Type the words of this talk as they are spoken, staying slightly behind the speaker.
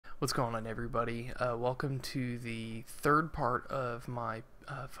What's going on, everybody? Welcome to the third part of my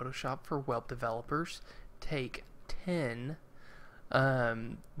Photoshop for web developers, take 10.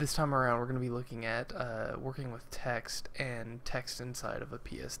 This time around we're going to be looking at working with text and text inside of a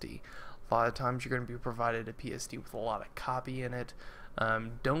PSD. A lot of times you're going to be provided a PSD with a lot of copy in it.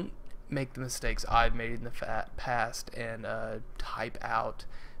 Don't make the mistakes I've made in the past and type out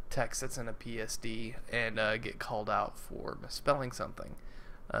text that's in a PSD and get called out for misspelling something.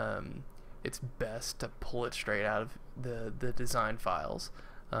 It's best to pull it straight out of the design files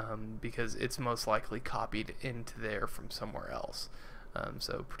because it's most likely copied into there from somewhere else.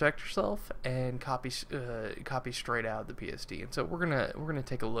 So protect yourself and copy straight out of the PSD. And so we're gonna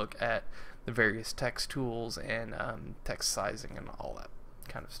take a look at the various text tools and text sizing and all that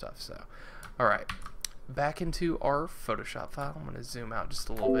kind of stuff. So, all right. Back into our Photoshop file. I'm going to zoom out just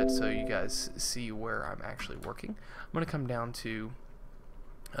a little bit so you guys see where I'm actually working. I'm going to come down to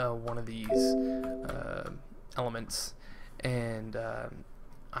one of these elements, and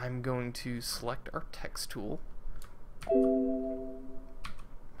I'm going to select our text tool,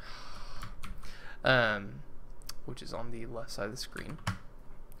 which is on the left side of the screen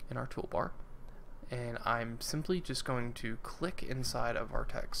in our toolbar, and I'm simply just going to click inside of our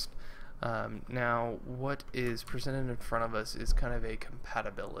text. Now what is presented in front of us is kind of a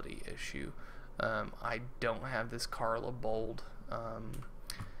compatibility issue. I don't have this Carla bold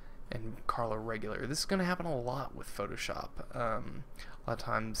and Carla regular. This is going to happen a lot with Photoshop. A lot of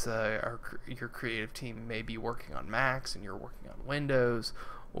times your creative team may be working on Macs and you're working on Windows,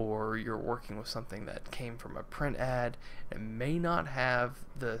 or you're working with something that came from a print ad and may not have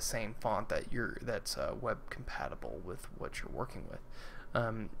the same font that's web compatible with what you're working with.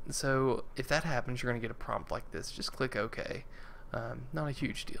 So if that happens, you're going to get a prompt like this. Just click OK. Not a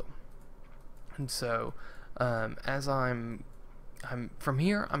huge deal. And so as I'm from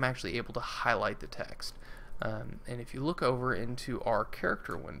here, I'm actually able to highlight the text. And if you look over into our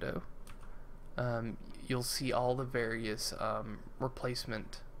character window, you'll see all the various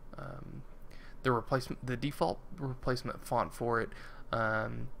replacement, the default replacement font for it.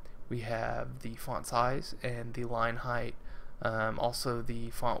 We have the font size and the line height, also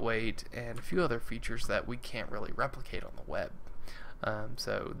the font weight, and a few other features that we can't really replicate on the web.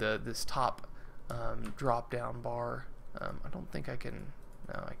 So this top drop down bar, I don't think I can,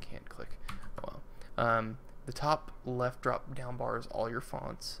 no, I can't click. Oh well. The top left drop down bar is all your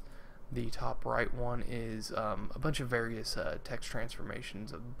fonts. The top right one is a bunch of various text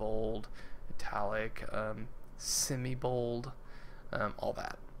transformations of bold, italic, semi-bold, all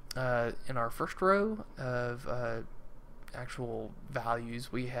that. In our first row of actual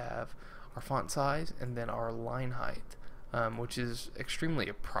values, we have our font size and then our line height, which is extremely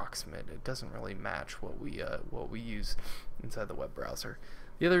approximate. It doesn't really match what we use inside the web browser.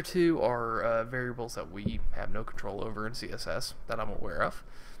 The other two are variables that we have no control over in CSS that I'm aware of.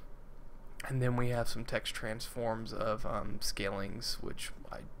 And then we have some text transforms of scalings, which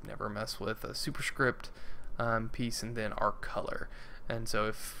I never mess with, a superscript piece, and then our color. And so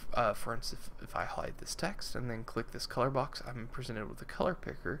if, for instance, if I highlight this text and then click this color box, I'm presented with a color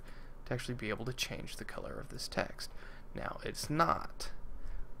picker to actually be able to change the color of this text. Now, it's not.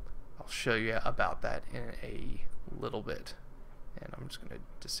 I'll show you about that in a little bit. And I'm just going to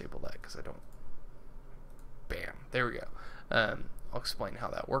disable that because I don't. Bam. There we go. I'll explain how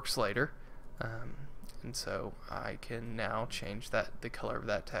that works later. And so I can now change the color of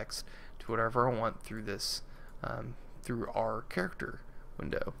that text to whatever I want through this, through our character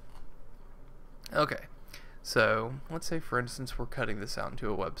window. Okay, so let's say, for instance, we're cutting this out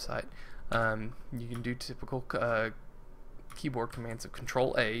into a website. You can do typical keyboard commands of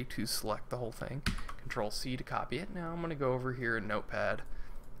Control A to select the whole thing, Control C to copy it. Now I'm going to go over here in Notepad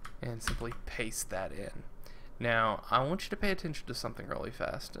and simply paste that in. Now I want you to pay attention to something really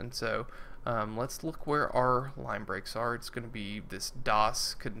fast, and so let's look where our line breaks are. It's going to be this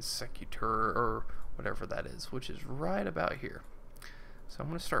DOS consecutor or whatever that is, which is right about here. So I'm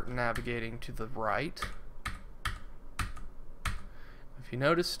going to start navigating to the right. If you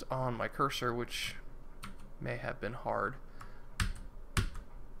noticed on my cursor, which may have been hard,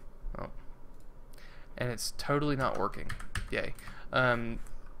 and it's totally not working. Yay.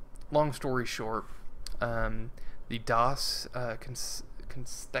 Long story short, the DOS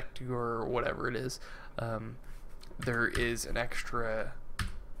consecutor or whatever it is, there is an extra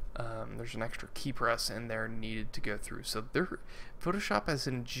there's an extra key press in there needed to go through. So Photoshop has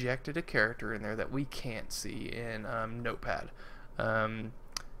injected a character in there that we can't see in Notepad.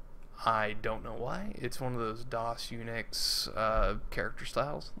 I don't know why. It's one of those DOS Unix character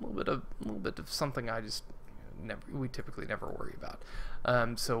styles. A little bit of something I just we typically never worry about.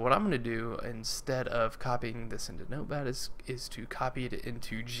 So what I'm going to do instead of copying this into Notepad is to copy it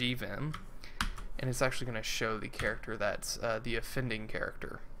into GVim, and it's actually going to show the character that's the offending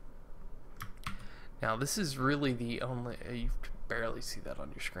character. Now this is really the only, you can barely see that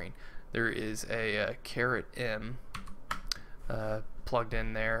on your screen. There is a caret M plugged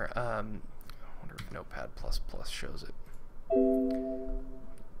in there. I wonder if Notepad++ shows it. No.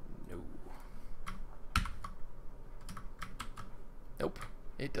 Nope,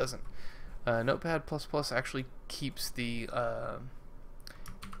 it doesn't. Notepad++ actually keeps the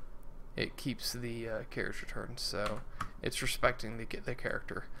carriage return, so it's respecting the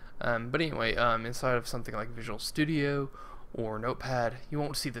character. But anyway, inside of something like Visual Studio or Notepad, you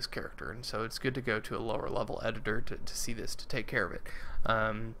won't see this character, and so it's good to go to a lower level editor to see this, to take care of it.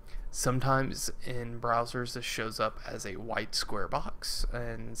 Sometimes in browsers this shows up as a white square box,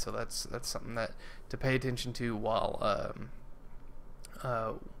 and so that's something that to pay attention to while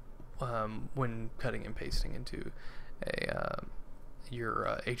when cutting and pasting into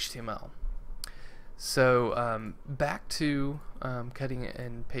your HTML. So back to cutting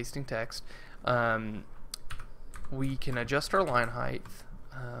and pasting text. We can adjust our line height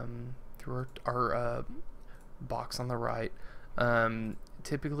through our box on the right.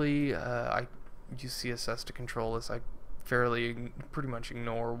 Typically, I use CSS to control this. I pretty much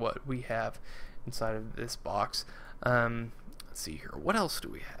ignore what we have inside of this box. Let's see here. What else do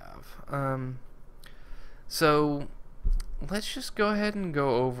we have? So let's just go ahead and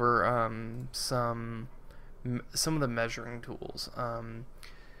go over some of the measuring tools.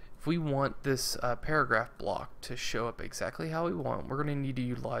 If we want this paragraph block to show up exactly how we want, we're going to need to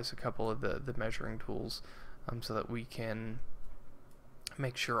utilize a couple of the measuring tools so that we can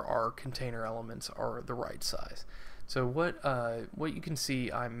make sure our container elements are the right size. So what you can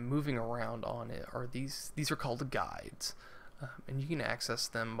see I'm moving around on it are these are called guides, and you can access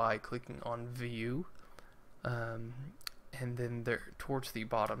them by clicking on View, and then there towards the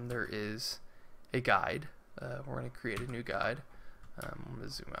bottom there is a guide. We're going to create a new guide. I'm going to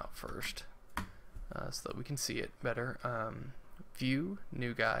zoom out first so that we can see it better. View,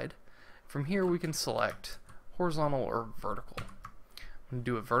 New Guide. From here we can select horizontal or vertical. I'm going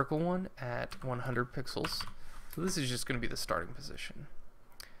to do a vertical one at 100 pixels. So this is just going to be the starting position.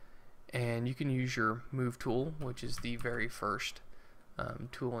 And you can use your Move tool, which is the very first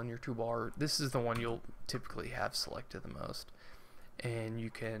tool in your toolbar. This is the one you'll typically have selected the most. And you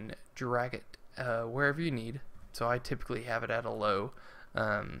can drag it wherever you need. So I typically have it at a low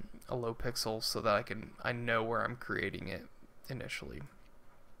pixel so that I know where I'm creating it initially.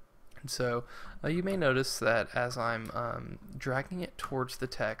 And so you may notice that as I'm dragging it towards the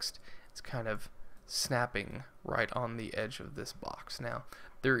text, it's kind of snapping right on the edge of this box. Now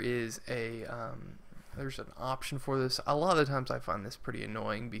there is there's an option for this. A lot of the times I find this pretty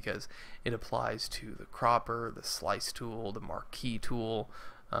annoying because it applies to the cropper, the slice tool, the Marquee tool.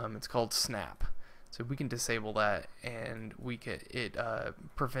 It's called snap. So we can disable that, and it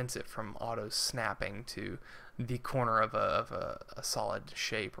prevents it from auto snapping to the corner of a solid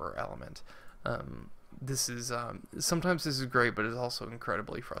shape or element. This is sometimes this is great, but it's also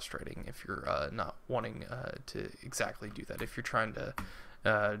incredibly frustrating if you're not wanting to exactly do that. If you're trying to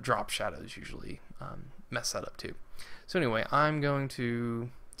drop shadows, usually mess that up too. So anyway, I'm going to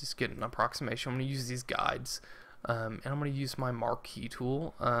just get an approximation. I'm going to use these guides. And I'm going to use my Marquee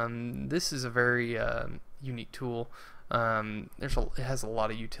tool. This is a very unique tool. It has a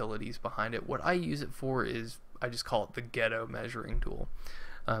lot of utilities behind it. What I use it for is I just call it the ghetto measuring tool.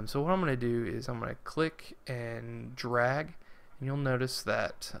 So what I'm going to do is I'm going to click and drag, and you'll notice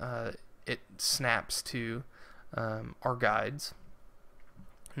that it snaps to our guides.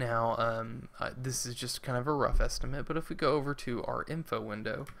 Now this is just kind of a rough estimate, but if we go over to our info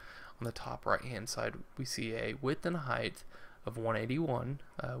window, on the top right hand side we see a width and height of 181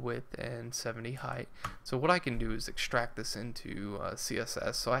 width and 70 height. So what I can do is extract this into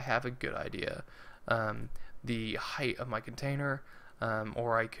CSS so I have a good idea the height of my container,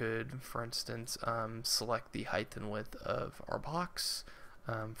 or I could, for instance, select the height and width of our box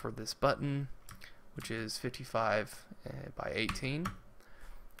for this button, which is 55 by 18.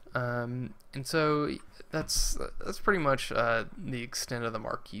 And so that's pretty much the extent of the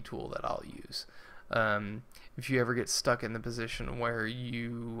Marquee tool that I'll use. If you ever get stuck in the position where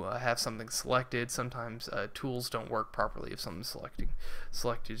you have something selected, sometimes tools don't work properly if something's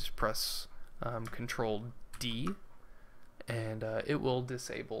selected. Just press Control D, and it will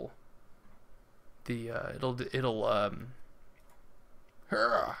disable the it'll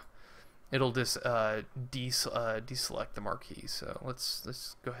deselect the Marquee. So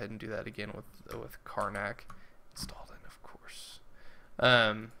let's go ahead and do that again with Karnak installed in, of course.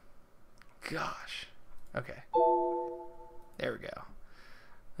 Gosh. Okay. There we go.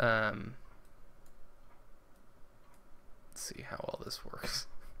 Let's see how well this works.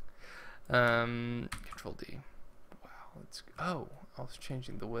 Control D. Wow. Oh, I was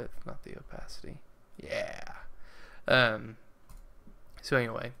changing the width, not the opacity. Yeah. So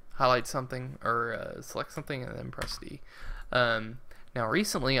anyway, highlight something or select something and then press D. Now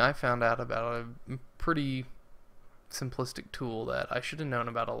recently I found out about a pretty simplistic tool that I should have known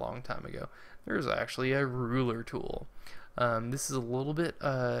about a long time ago. There's actually a ruler tool. This is a little bit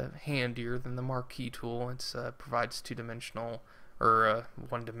handier than the Marquee Tool. It provides two-dimensional or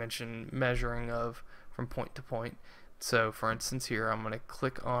one-dimension measuring of from point to point. So for instance here I'm going to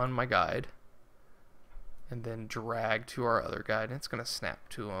click on my guide and then drag to our other guide, and it's going to snap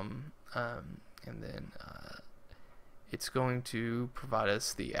to them, and then it's going to provide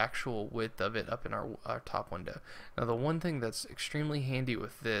us the actual width of it up in our top window. Now the one thing that's extremely handy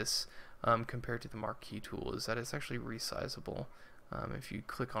with this compared to the Marquee Tool is that it's actually resizable. If you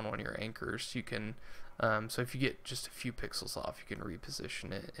click on one of your anchors, you can, so if you get just a few pixels off, you can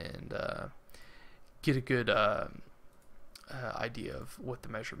reposition it and get a good idea of what the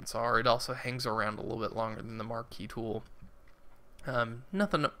measurements are. It also hangs around a little bit longer than the Marquee Tool.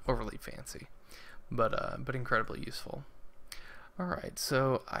 Nothing overly fancy, but incredibly useful. Alright,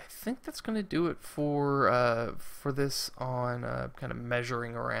 so I think that's going to do it for this on kind of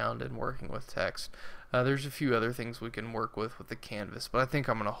measuring around and working with text. There's a few other things we can work with the canvas, but I think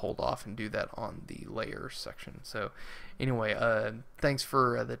I'm going to hold off and do that on the layers section. So anyway, thanks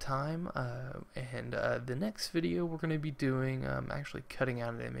for the time, and the next video we're going to be doing actually cutting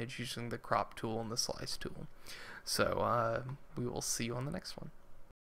out an image using the crop tool and the slice tool. So we will see you on the next one.